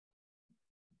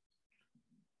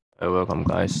Welcome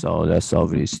guys. So let's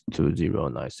solve this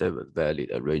 2097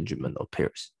 valid arrangement of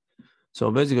pairs.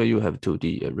 So basically you have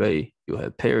 2D array, you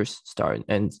have pairs, start and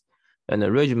ends, and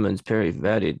arrangement pair is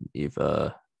valid if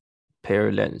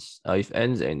pair length, if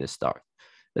ends and start.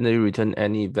 And then you return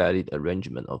any valid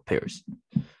arrangement of pairs.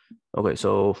 Okay,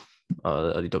 so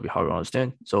a little bit hard to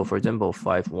understand. So for example,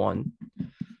 5, 1,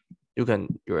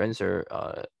 your answer,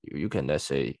 you can, let's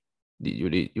say,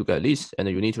 you get this, and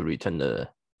you need to return the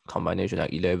combination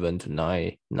like 11 to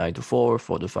 9, 9 to 4,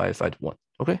 4 to 5, 5 to 1.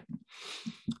 Okay,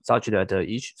 such that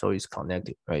each, so it's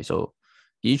connected, right? So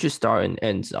each start and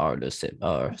ends are the same.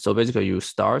 So basically you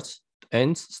start,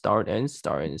 ends, start, ends,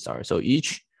 start, and start. So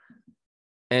each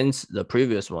ends, the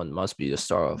previous one must be the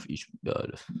start of each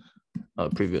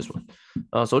previous one.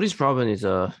 So this problem is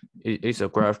it's a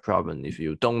graph problem. If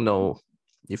you don't know,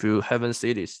 if you haven't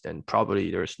seen this, then probably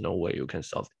there's no way you can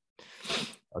solve it.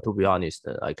 To be honest,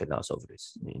 I cannot solve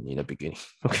this in the beginning.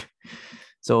 Okay,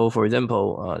 so for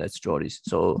example, let's draw this.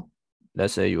 So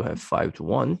let's say you have 5 to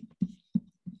 1,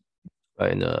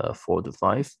 right, and 4 to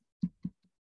 5,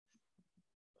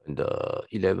 and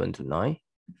 11 to 9.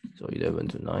 So 11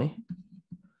 to 9,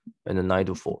 and then 9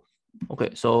 to 4.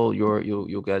 Okay, so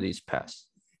you get this pass,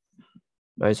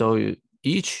 right? So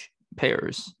each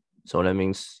pairs. So that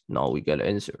means now we get an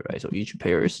answer, right? So each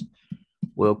pairs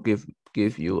will give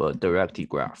you a directed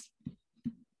graph.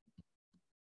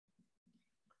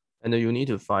 And then you need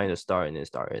to find the start and then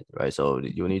start end, right? So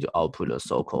you need to output a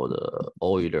so-called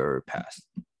Euler path.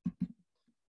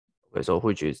 Okay, so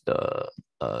which is the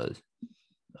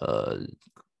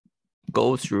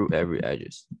go through every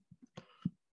edges.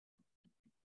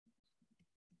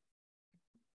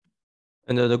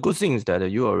 And the good thing is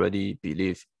that you already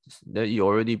believe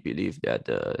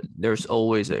that there's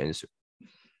always an answer,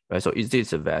 right? So is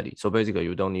this a valid? So basically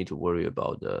you don't need to worry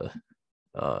about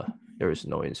there is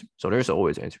no answer. So there's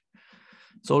always an answer.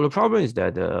 So the problem is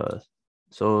that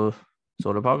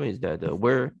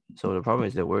where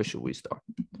should we start?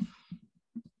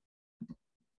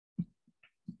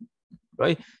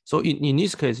 Right? So in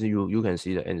this case, you can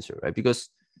see the answer, right? Because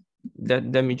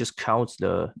let me just count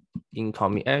the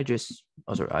incoming edges.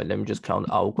 Oh, sorry, let me just count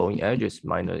outgoing edges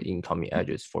minus incoming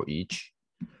edges for each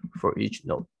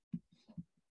node.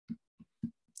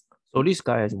 So this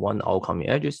guy has 1 outcoming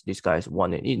edges. This guy is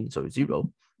 1 and in, so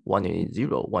 0, 1 and in,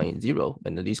 0, 1 and 0,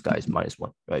 and this guy is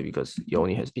 -1, right? Because he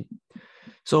only has in.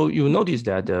 So you notice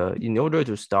that in order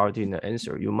to start in the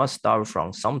answer, you must start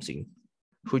from something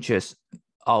which has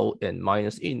out and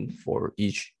minus in for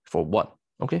 1.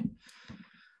 Okay.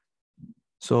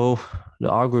 So the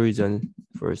algorithm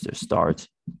first start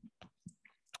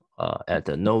at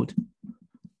the node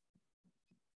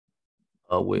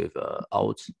with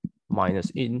out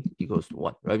minus in equals to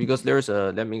 1, right? Because there's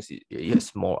that means it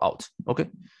has more out.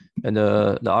 Okay, and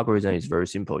the algorithm is very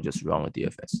simple. Just run a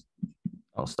DFS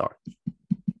on start.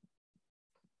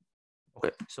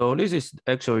 Okay, so this is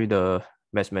actually the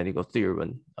mathematical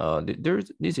theorem.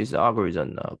 This is the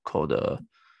algorithm called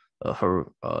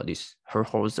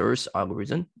Hierholzer's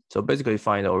algorithm. So basically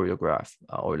find the Euler graph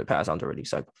or the path under the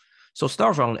cycle. So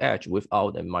start from the edge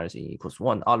without and minus in equals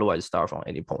 1. Otherwise, start from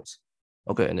any points.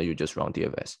 Okay, and then you just run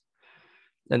DFS.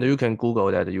 And you can Google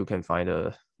that. You can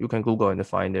Google and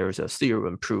find there's a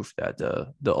theorem proof that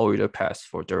the Euler path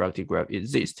for directed graph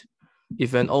exists,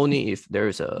 if and only if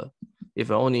there's out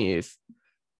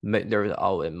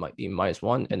and in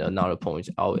 -1 and another point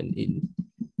out and in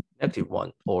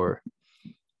 -1, or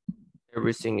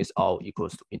everything is out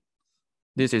equals to in.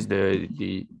 This is the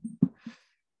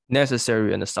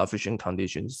necessary and sufficient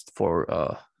conditions for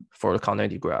the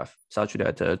connected graph, such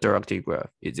that the directed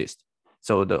graph exists.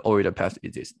 So the Euler path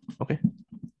exists. Okay.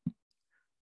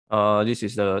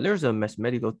 There's a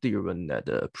mathematical theorem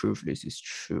that proves this is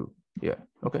true. Yeah.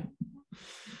 Okay.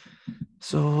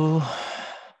 So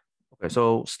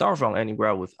start from any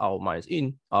graph without minus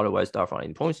in. Otherwise, start from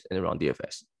any points and run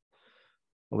DFS.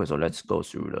 Okay. So let's go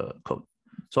through the code.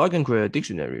 So I can create a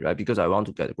dictionary, right? Because I want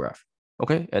to get a graph.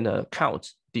 Okay, and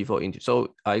count default integer.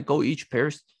 So I go each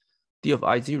pairs d of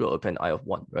I0 append I of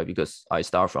 1, right? Because I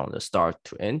start from the start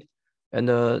to end. And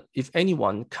if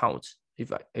anyone counts,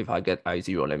 if I get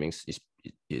I0, that means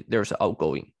there's an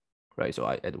outgoing, right? So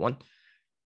I add 1.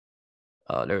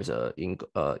 There's a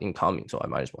incoming, so I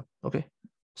 -1. Okay,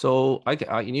 so I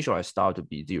start to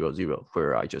be 0, 0,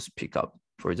 where I just pick up.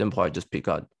 For example, I just pick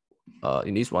up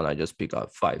in this one, I just pick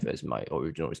up 5 as my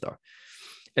original start,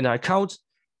 and I count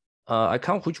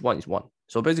which one is 1.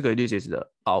 So basically, this is the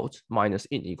out minus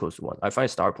in equals 1. I find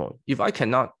start point. If I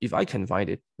can find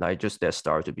it, like just that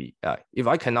start to be I. If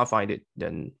I cannot find it,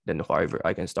 then however,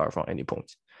 I can start from any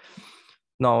point.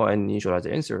 Now I initialize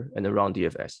the answer and then run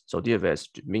DFS. So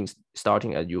DFS means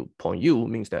starting at point U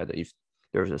means that if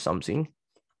there's something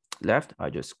left,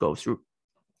 I just go through.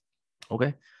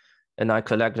 Okay, and I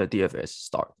collect the DFS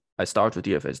start. I start with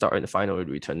DFS start and finally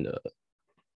return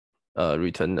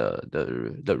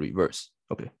the reverse.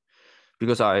 Okay,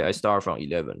 because I start from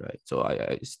 11, right? So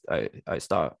I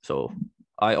start. So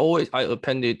I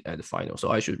append it at the final. So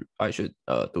I should do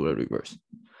the reverse.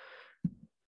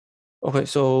 Okay,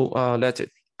 so that's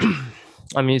it.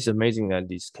 I mean, it's amazing that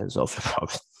this can solve the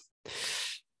problem.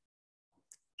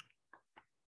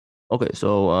 Okay,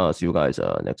 so see you guys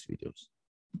next videos.